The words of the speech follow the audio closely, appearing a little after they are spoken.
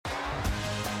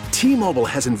T-Mobile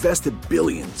has invested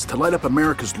billions to light up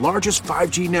America's largest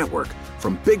 5G network,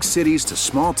 from big cities to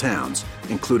small towns,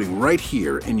 including right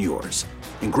here in yours.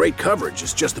 And great coverage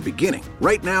is just the beginning.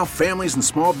 Right now, families and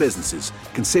small businesses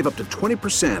can save up to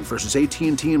 20% versus AT&T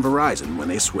and Verizon when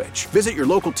they switch. Visit your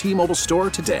local T-Mobile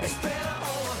store today.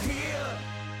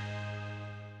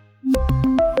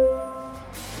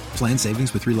 Plan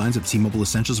savings with 3 lines of T-Mobile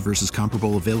Essentials versus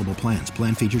comparable available plans.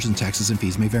 Plan features and taxes and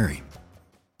fees may vary.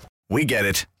 We get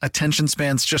it. Attention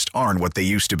spans just aren't what they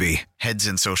used to be. Heads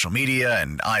in social media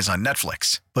and eyes on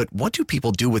Netflix. But what do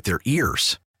people do with their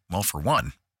ears? Well, for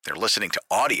one, they're listening to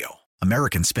audio.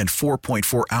 Americans spend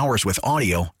 4.4 hours with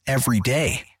audio every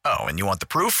day. Oh, and you want the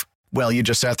proof? Well, you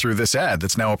just sat through this ad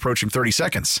that's now approaching 30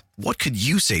 seconds. What could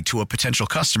you say to a potential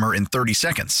customer in 30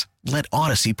 seconds? Let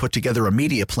Odyssey put together a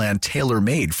media plan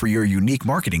tailor-made for your unique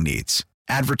marketing needs.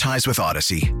 Advertise with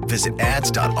Odyssey. Visit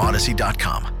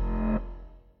ads.odyssey.com.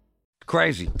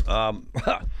 Crazy.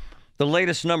 The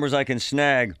latest numbers I can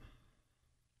snag,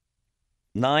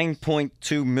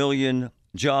 9.2 million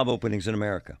job openings in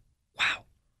America.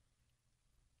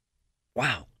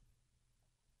 Wow.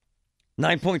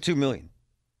 9.2 million.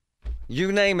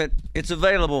 You name it, it's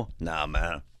available. Nah,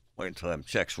 man. Wait until them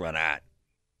checks run out.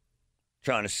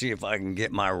 Trying to see if I can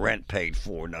get my rent paid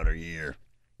for another year.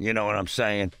 You know what I'm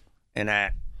saying? And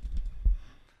that.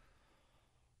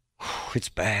 It's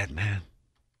bad, man.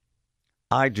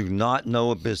 I do not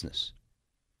know a business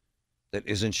that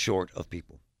isn't short of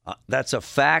people. That's a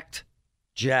fact,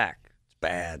 Jack. It's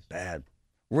bad.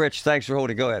 Rich, thanks for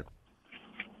holding. Go ahead.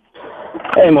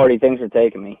 Hey, Marty. Thanks for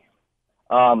taking me.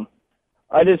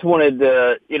 I just wanted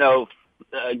to,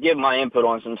 give my input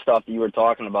on some stuff that you were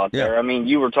talking about there. I mean,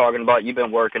 you were talking about you've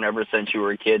been working ever since you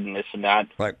were a kid and this and that.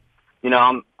 Right.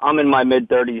 I'm in my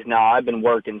mid-30s now. I've been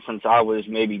working since I was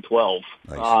maybe 12,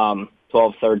 nice.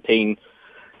 12, 13.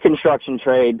 Construction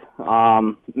trade,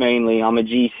 mainly. I'm a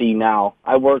GC now.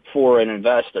 I work for an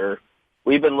investor.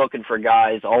 We've been looking for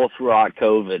guys all throughout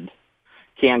COVID.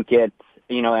 Can't get,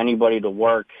 anybody to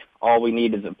work. All we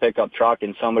need is a pickup truck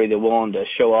and somebody that's willing to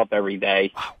show up every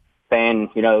day, paying,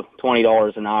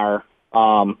 $20 an hour.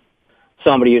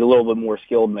 Somebody a little bit more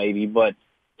skilled maybe, but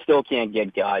still can't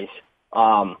get guys.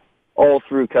 All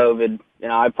through COVID,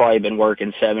 I've probably been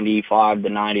working 75 to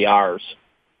 90 hours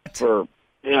for,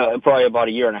 probably about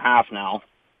a year and a half now.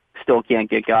 Still can't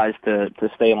get guys to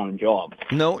stay on the job.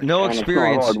 No and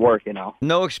experience. It's not hard work,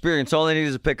 No experience. All they need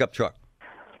is a pickup truck.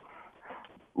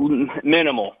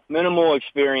 Minimal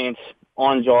experience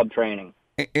on job training.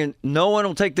 And no one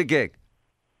will take the gig.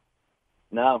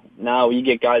 No, you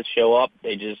get guys show up,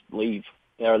 they just leave,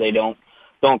 or they don't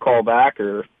call back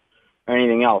or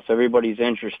anything else. Everybody's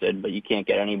interested, but you can't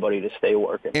get anybody to stay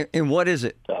working. And what is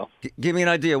it? So, give me an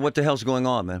idea. What the hell's going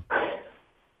on, man?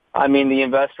 I mean, the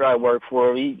investor I work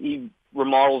for, he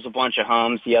remodels a bunch of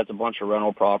homes. He has a bunch of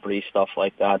rental properties, stuff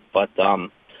like that. But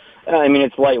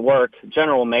it's light work,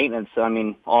 general maintenance.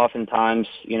 Oftentimes,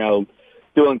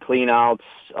 doing clean outs,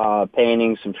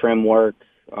 painting, some trim work,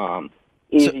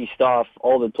 easy stuff.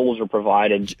 All the tools are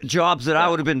provided. Jobs that I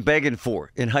would have been begging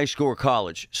for in high school or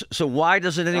college. So why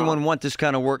doesn't anyone want this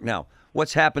kind of work now?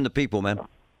 What's happened to people, man?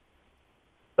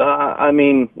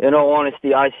 In all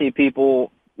honesty, I see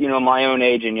people, my own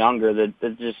age and younger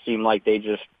that just seem like they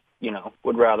just,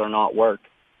 would rather not work.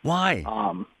 Why?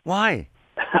 Why?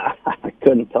 I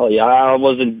couldn't tell you. I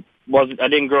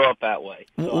didn't grow up that way.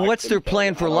 So what's their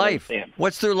plan for life? Understand.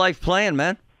 What's their life plan,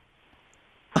 man?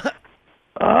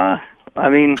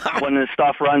 When the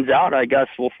stuff runs out, I guess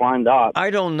we'll find out. I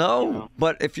don't know.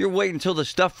 But if you're waiting until the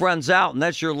stuff runs out and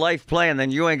that's your life plan, then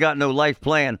you ain't got no life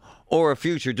plan or a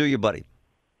future, do you, buddy?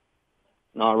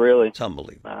 Not really. It's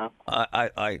unbelievable.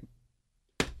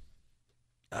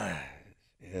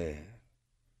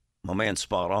 My man's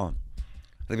spot on.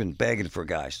 They've been begging for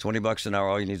guys. $20 an hour,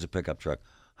 all you need is a pickup truck.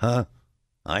 Huh?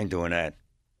 I ain't doing that.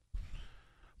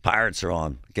 Pirates are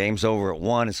on. Game's over at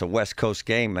 1. It's a West Coast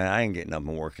game, man. I ain't getting up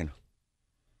and working.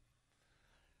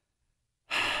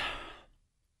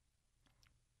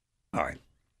 All right.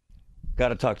 Got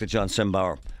to talk to John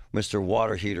Sembauer, Mr.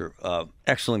 Water Heater.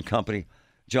 Excellent company.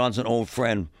 John's an old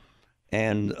friend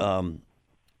and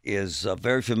is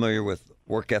very familiar with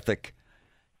work ethic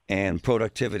and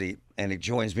productivity, and he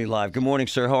joins me live. Good morning,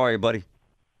 sir. How are you, buddy?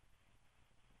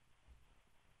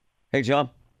 Hey, John.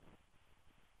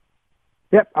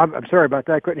 Yep, I'm sorry about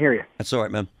that. I couldn't hear you. That's all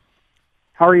right, man.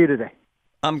 How are you today?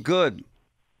 I'm good.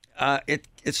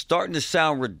 It's starting to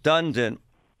sound redundant,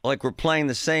 like we're playing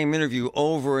the same interview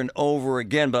over and over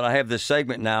again, but I have this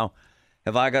segment now.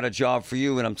 Have I got a job for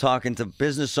you? And I'm talking to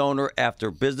business owner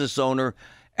after business owner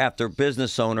after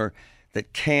business owner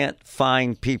that can't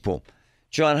find people.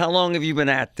 John, how long have you been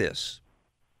at this?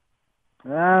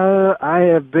 I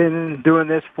have been doing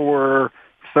this for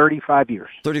 35 years.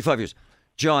 35 years.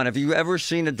 John, have you ever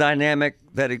seen a dynamic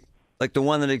like the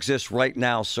one that exists right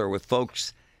now, sir, with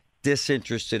folks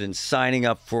disinterested in signing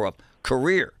up for a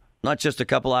career, not just a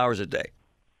couple hours a day?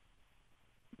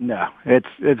 No,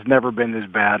 it's never been this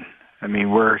bad. I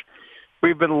mean,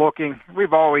 we've been looking.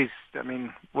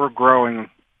 We're growing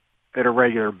at a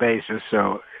regular basis,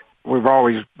 so we've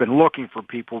always been looking for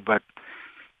people. But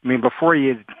I mean, before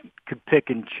you could pick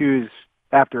and choose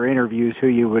after interviews who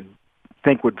you would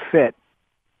think would fit,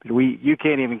 you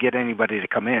can't even get anybody to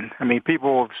come in. I mean,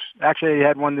 people actually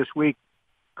had one this week,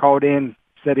 called in,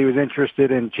 said he was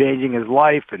interested in changing his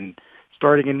life and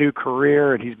starting a new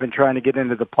career, and he's been trying to get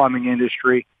into the plumbing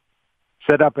industry.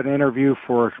 Set up an interview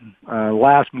for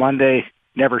last Monday,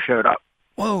 never showed up.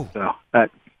 Whoa! So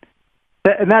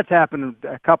that's happened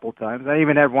a couple times. I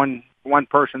even had one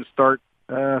person start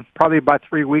probably about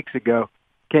 3 weeks ago.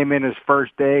 Came in his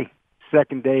first day,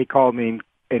 second day, called me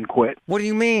and quit. What do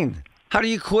you mean? How do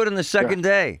you quit on the second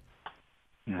day?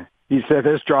 He said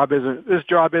this job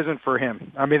isn't for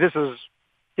him. I mean,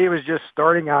 he was just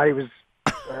starting out. He was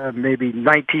maybe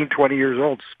 19, 20 years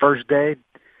old. His first day,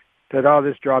 said, "Oh,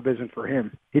 this job isn't for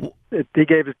him." He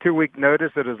gave his 2-week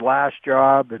notice at his last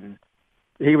job, and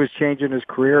he was changing his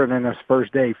career. And then his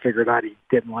first day, he figured out he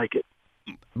didn't like it.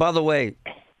 By the way,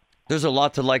 there's a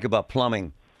lot to like about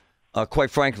plumbing.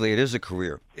 Quite frankly, it is a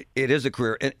career. It is a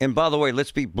career. And by the way,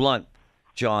 let's be blunt,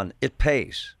 John. It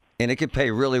pays, and it can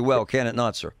pay really well, can it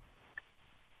not, sir?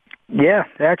 Yeah,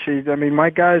 actually, I mean, my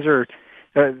guys are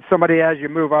somebody as you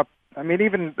move up. I mean,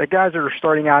 even the guys that are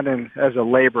starting out as a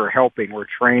laborer helping, we're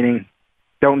training,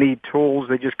 don't need tools.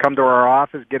 They just come to our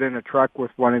office, get in a truck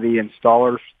with one of the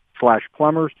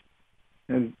installers/plumbers,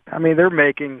 and I mean, they're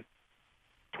making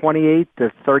 $28,000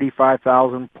 to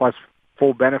 $35,000 plus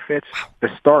full benefits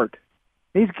to start.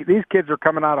 These kids are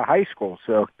coming out of high school,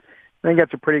 so I think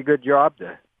that's a pretty good job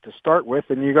to start with.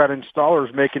 And you got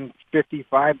installers making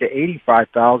 $55,000 to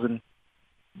 $85,000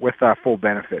 with full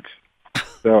benefits.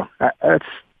 So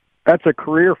that's a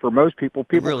career for most people.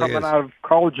 People really coming out of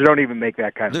college don't even make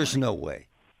that kind of There's money. no way.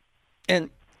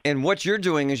 And what you're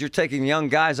doing is you're taking young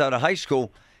guys out of high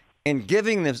school and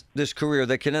giving them this career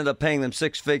that can end up paying them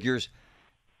six figures.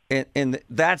 And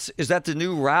is that the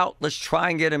new route? Let's try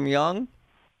and get them young?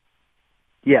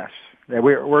 Yes. Yeah,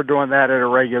 we're doing that at a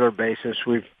regular basis.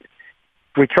 We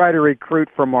try to recruit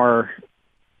from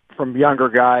younger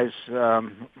guys.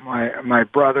 My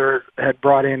brother had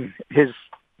brought in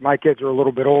my kids are a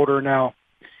little bit older now.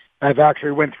 I've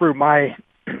actually went through my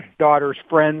daughter's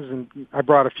friends, and I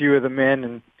brought a few of them in,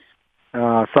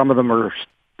 and some of them are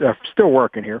still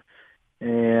working here.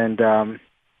 And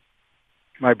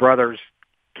my brother's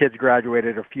kids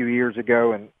graduated a few years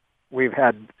ago, and we've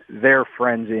had their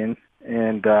friends in,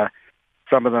 and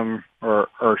some of them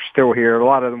are still here. A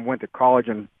lot of them went to college,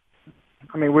 and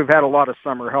I mean, we've had a lot of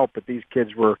summer help, but these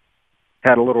kids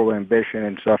had a little ambition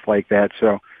and stuff like that.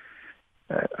 So,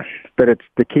 but it's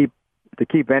to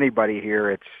keep anybody here.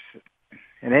 It's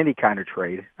in any kind of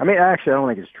trade. I mean, actually, I don't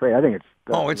think it's trade. I think it's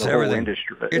the whole everything.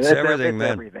 Industry. It's everything,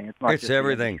 man. Everything. It's not it's just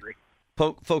everything.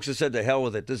 Folks have said to hell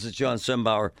with it. This is John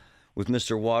Sembauer with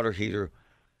Mr. Water Heater.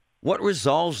 What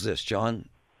resolves this, John?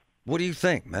 What do you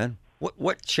think, man?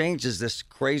 What changes this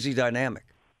crazy dynamic?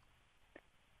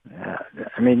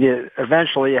 I mean,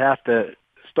 eventually you have to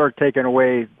start taking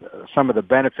away some of the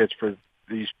benefits for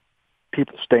these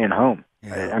people staying home.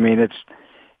 Yeah. I mean, it's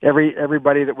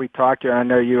everybody that we talked to. I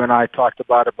know you and I talked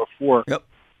about it before. Yep.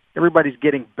 Everybody's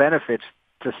getting benefits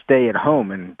to stay at home,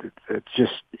 and it's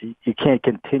just you can't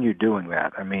continue doing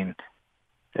that. I mean,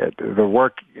 the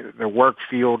work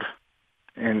field,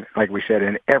 and like we said,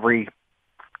 in every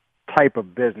type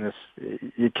of business,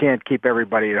 you can't keep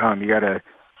everybody at home. You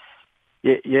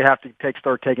have to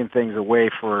start taking things away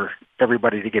for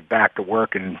everybody to get back to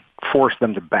work and force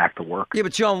them to back to work. Yeah,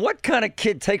 but John, what kind of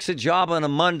kid takes a job on a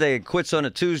Monday and quits on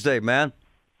a Tuesday, man?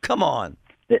 Come on.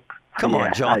 Come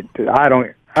on, John. I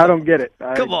don't get it.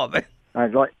 Come on, man. I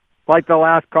like the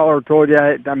last caller told you,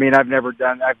 I mean, I've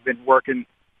been working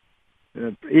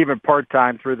even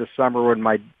part-time through the summer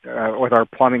with our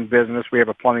plumbing business. We have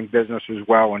a plumbing business as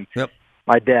well. And yep.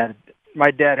 My dad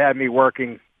had me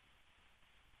working.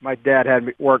 My dad had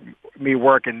me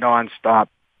working nonstop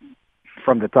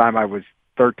from the time I was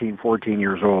 13, 14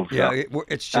 years old. So, yeah,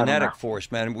 it's genetic for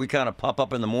us, man. We kind of pop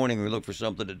up in the morning and we look for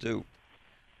something to do.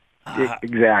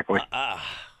 Exactly.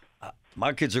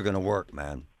 My kids are going to work,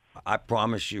 man. I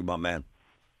promise you, my man.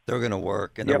 They're going to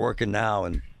work, and they're working now,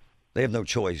 and they have no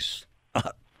choice.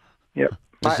 Yep.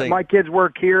 My kids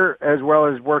work here as well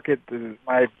as work at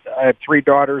I have 3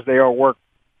 daughters. They all work.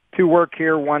 2 work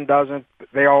here, 1 doesn't.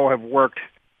 They all have worked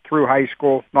through high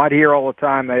school. Not here all the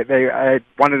time. I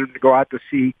wanted them to go out to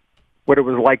see what it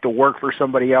was like to work for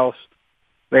somebody else.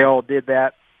 They all did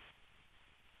that.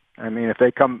 I mean, if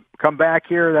they come back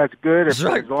here, that's good. As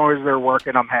long as they're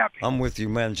working, I'm happy. I'm with you,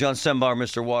 man. John Sembauer,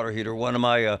 Mr. Water Heater, one of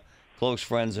my close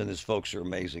friends, and his folks are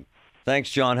amazing. Thanks,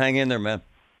 John. Hang in there, man.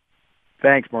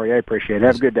 Thanks, Maury. I appreciate it.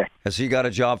 Have a good day. Has he got a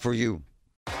job for you?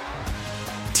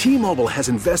 T-Mobile has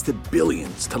invested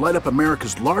billions to light up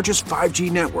America's largest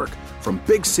 5G network, from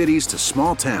big cities to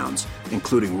small towns,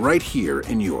 including right here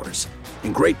in yours.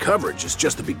 And great coverage is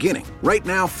just the beginning. Right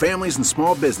now, families and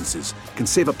small businesses can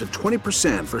save up to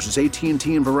 20% versus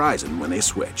AT&T and Verizon when they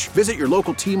switch. Visit your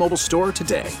local T-Mobile store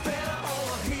today.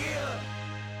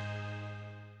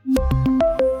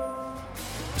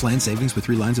 Plan savings with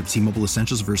 3 lines of T-Mobile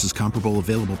Essentials versus comparable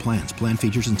available plans. Plan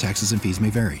features and taxes and fees may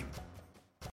vary.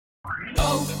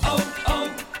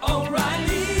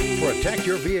 Protect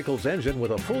your vehicle's engine with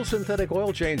a full synthetic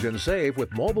oil change and save with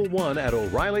Mobil 1 at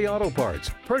O'Reilly Auto Parts.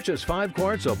 Purchase 5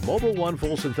 quarts of Mobil 1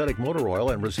 full synthetic motor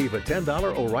oil and receive a $10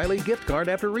 O'Reilly gift card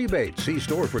after rebate. See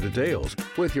store for details.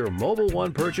 With your Mobil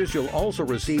 1 purchase, you'll also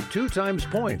receive 2 times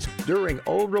points during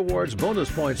O Rewards Bonus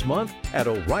Points Month at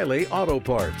O'Reilly Auto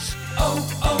Parts.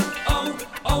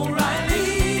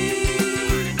 O'Reilly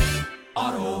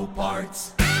Auto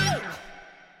Parts.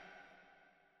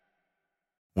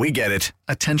 We get it.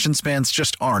 Attention spans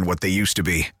just aren't what they used to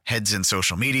be. Heads in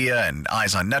social media and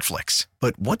eyes on Netflix.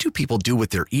 But what do people do with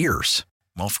their ears?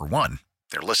 Well, for one,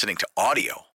 they're listening to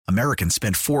audio. Americans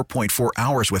spend 4.4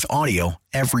 hours with audio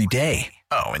every day.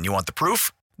 Oh, and you want the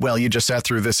proof? Well, you just sat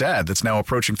through this ad that's now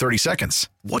approaching 30 seconds.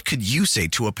 What could you say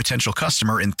to a potential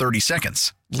customer in 30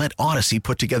 seconds? Let Odyssey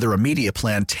put together a media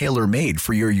plan tailor-made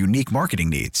for your unique marketing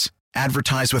needs.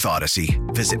 Advertise with Odyssey.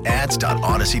 Visit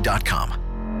ads.odyssey.com.